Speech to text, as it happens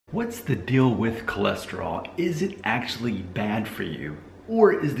What's the deal with cholesterol? Is it actually bad for you?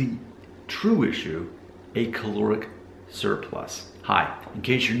 Or is the true issue a caloric surplus? Hi, in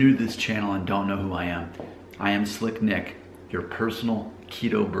case you're new to this channel and don't know who I am Slick Nick, your personal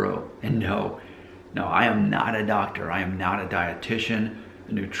keto bro. And no, I am not a doctor. I am not a dietitian,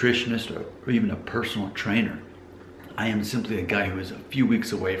 a nutritionist, or even a personal trainer. I am simply a guy who is a few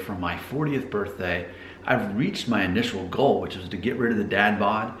weeks away from my 40th birthday. I've reached my initial goal, which was to get rid of the dad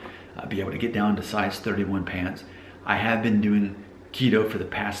bod, be able to get down to size 31 pants. I have been doing keto for the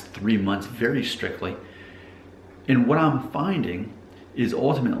past 3 months very strictly. And what I'm finding is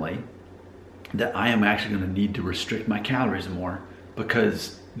ultimately that I am actually going to need to restrict my calories more,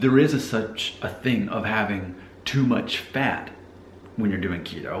 because there is such a thing of having too much fat when you're doing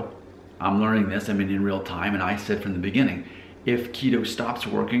keto. I'm learning this, in real time, and I said from the beginning, if keto stops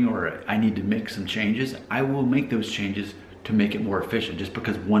working or I need to make some changes, I will make those changes to make it more efficient. Just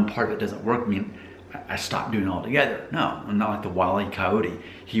because one part of it doesn't work mean I stop doing it altogether. No, I'm not like the Wile E. Coyote.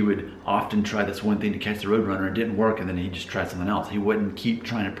 He would often try this one thing to catch the roadrunner, it didn't work, and then he'd just try something else. He wouldn't keep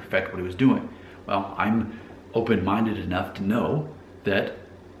trying to perfect what he was doing. Well, I'm open-minded enough to know that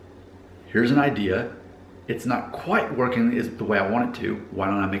here's an idea, it's not quite working is the way I want it to. Why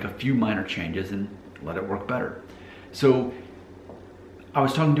don't I make a few minor changes and let it work better? So I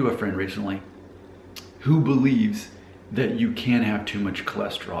was talking to a friend recently who believes that you can have too much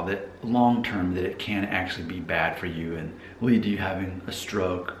cholesterol, that long term that it can actually be bad for you and lead to you having a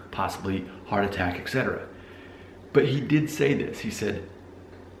stroke, possibly heart attack, etc. But he did say this. He said,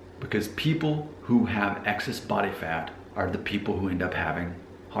 because people who have excess body fat are the people who end up having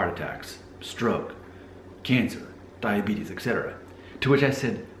heart attacks, stroke, cancer, diabetes, etc. To which I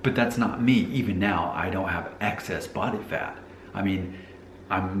said, but that's not me. Even now, I don't have excess body fat.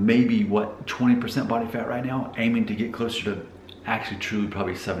 I'm maybe, 20% body fat right now, aiming to get closer to actually truly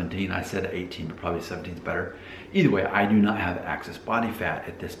probably 17. I said 18, but probably 17 is better. Either way, I do not have excess body fat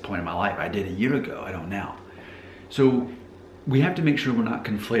at this point in my life. I did a year ago, I don't now. So we have to make sure we're not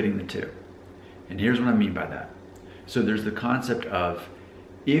conflating the two. And here's what I mean by that. So there's the concept of,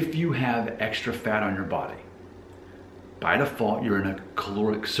 if you have extra fat on your body, by default, you're in a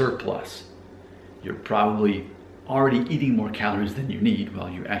caloric surplus. You're probably already eating more calories than you need. Well,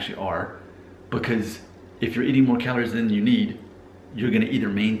 you actually are, because if you're eating more calories than you need, you're going to either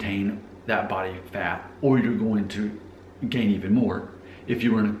maintain that body fat or you're going to gain even more. If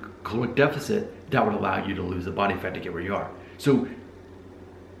you were in a caloric deficit, that would allow you to lose the body fat to get where you are. So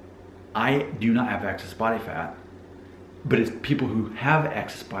I do not have excess body fat, but it's people who have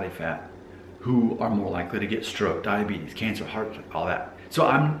excess body fat who are more likely to get stroke, diabetes, cancer, heart attack, all that. So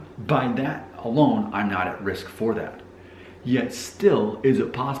by that alone, I'm not at risk for that. Yet still, is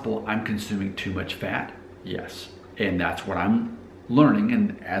it possible I'm consuming too much fat? Yes. And that's what I'm learning,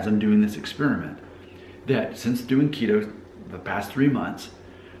 and as I'm doing this experiment, that since doing keto the past 3 months,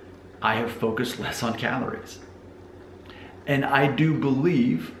 I have focused less on calories. And I do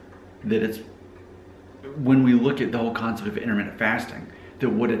believe that it's, when we look at the whole concept of intermittent fasting, that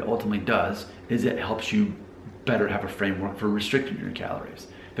what it ultimately does is it helps you better have a framework for restricting your calories.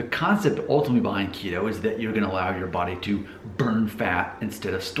 The concept ultimately behind keto is that you're going to allow your body to burn fat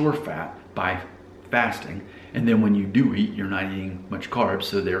instead of store fat by fasting. And then when you do eat, you're not eating much carbs,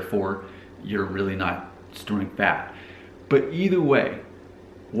 so therefore you're really not storing fat. But either way,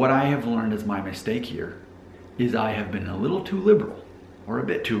 what I have learned as my mistake here is I have been a little too liberal, or a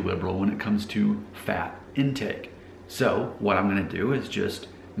bit too liberal, when it comes to fat intake. So what I'm going to do is just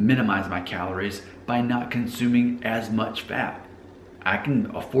minimize my calories by not consuming as much fat. I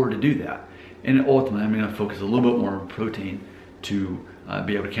can afford to do that. And ultimately, I'm going to focus a little bit more on protein to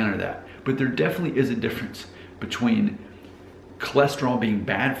be able to counter that. But there definitely is a difference between cholesterol being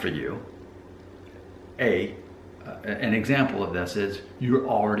bad for you. An example of this is you're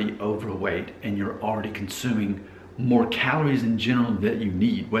already overweight and you're already consuming more calories in general that you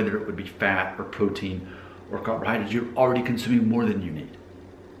need, whether it would be fat or protein or carbohydrates. You're already consuming more than you need.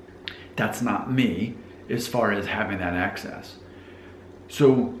 That's not me as far as having that access.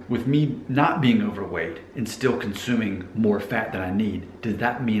 So with me not being overweight and still consuming more fat than I need, does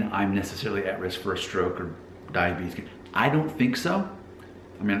that mean I'm necessarily at risk for a stroke or diabetes? I don't think so.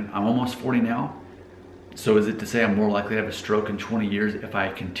 I'm almost 40 now. So is it to say I'm more likely to have a stroke in 20 years if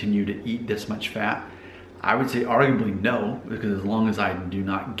I continue to eat this much fat? I would say arguably no, because as long as I do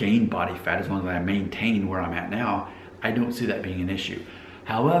not gain body fat, as long as I maintain where I'm at now, I don't see that being an issue.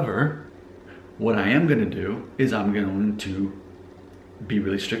 However, what I am going to do is I'm going to be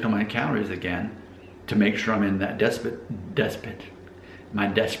really strict on my calories again to make sure I'm in that desperate deficit,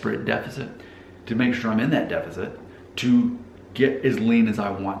 to make sure I'm in that deficit, to get as lean as I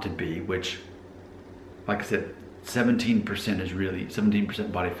want to be, which, like I said,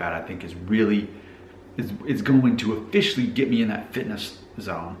 17% body fat, I think is going to officially get me in that fitness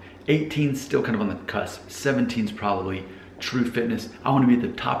zone. 18 is still kind of on the cusp. 17 is probably true fitness. I want to be at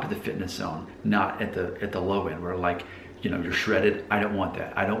the top of the fitness zone, not at the low end where, like, you know, you're shredded. I don't want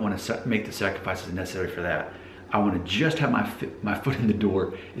that. I don't want to make the sacrifices necessary for that. I want to just have my foot in the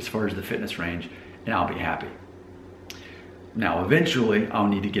door as far as the fitness range, and I'll be happy. Now, eventually, I'll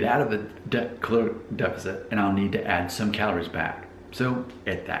need to get out of the caloric deficit, and I'll need to add some calories back. So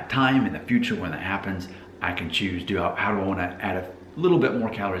at that time, in the future, when that happens, I can choose, how do I want to add a little bit more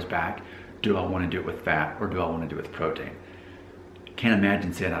calories back? Do I want to do it with fat, or do I want to do it with protein? Can't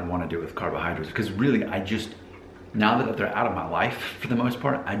imagine saying I'd want to do it with carbohydrates, because really, now that they're out of my life for the most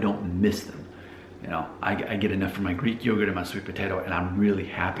part, I don't miss them. You know, I get enough from my Greek yogurt and my sweet potato, and I'm really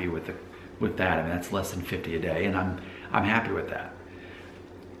happy with that. I mean, that's less than 50 a day, and I'm happy with that.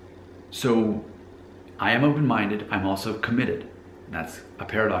 So I am open-minded. I'm also committed. That's a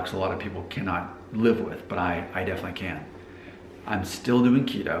paradox a lot of people cannot live with, but I definitely can. I'm still doing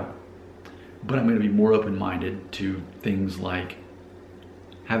keto, but I'm going to be more open-minded to things like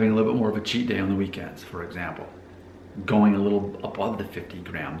having a little bit more of a cheat day on the weekends, for example. Going a little above the 50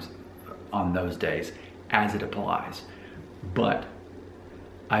 grams on those days as it applies. But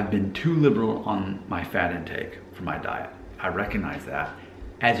I've been too liberal on my fat intake for my diet. I recognize that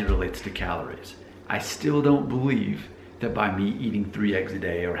as it relates to calories. I still don't believe that by me eating 3 eggs a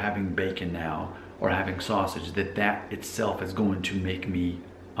day or having bacon now or having sausage, that itself is going to make me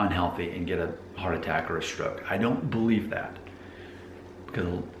unhealthy and get a heart attack or a stroke. I don't believe that.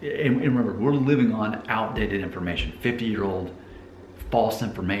 And remember, we're living on outdated information, 50-year-old false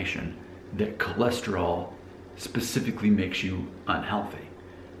information that cholesterol specifically makes you unhealthy.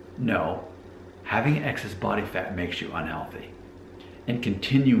 No, having excess body fat makes you unhealthy. And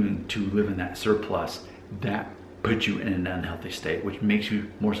continuing to live in that surplus, that puts you in an unhealthy state, which makes you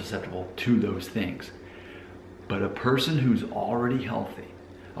more susceptible to those things. But a person who's already healthy,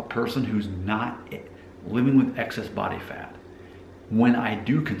 a person who's not living with excess body fat, when I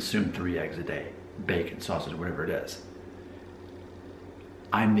do consume 3 eggs a day, bacon, sausage, whatever it is,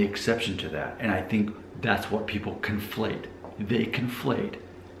 I'm the exception to that. And I think that's what people conflate. They conflate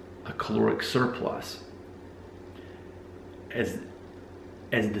a caloric surplus as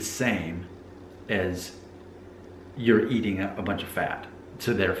the same as you're eating a bunch of fat.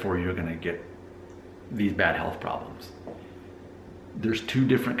 So therefore you're going to get these bad health problems. There's 2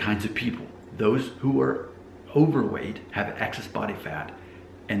 different kinds of people. Those who are overweight, have excess body fat,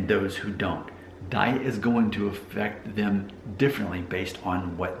 and those who don't. Diet is going to affect them differently based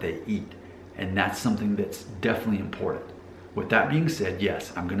on what they eat. And that's something that's definitely important. With that being said,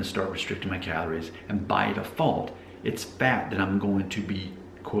 yes, I'm going to start restricting my calories, and by default, it's fat that I'm going to be,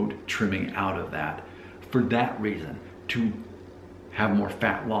 quote, trimming out of that for that reason, to have more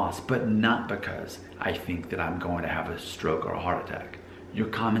fat loss, but not because I think that I'm going to have a stroke or a heart attack. Your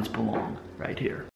comments belong right here.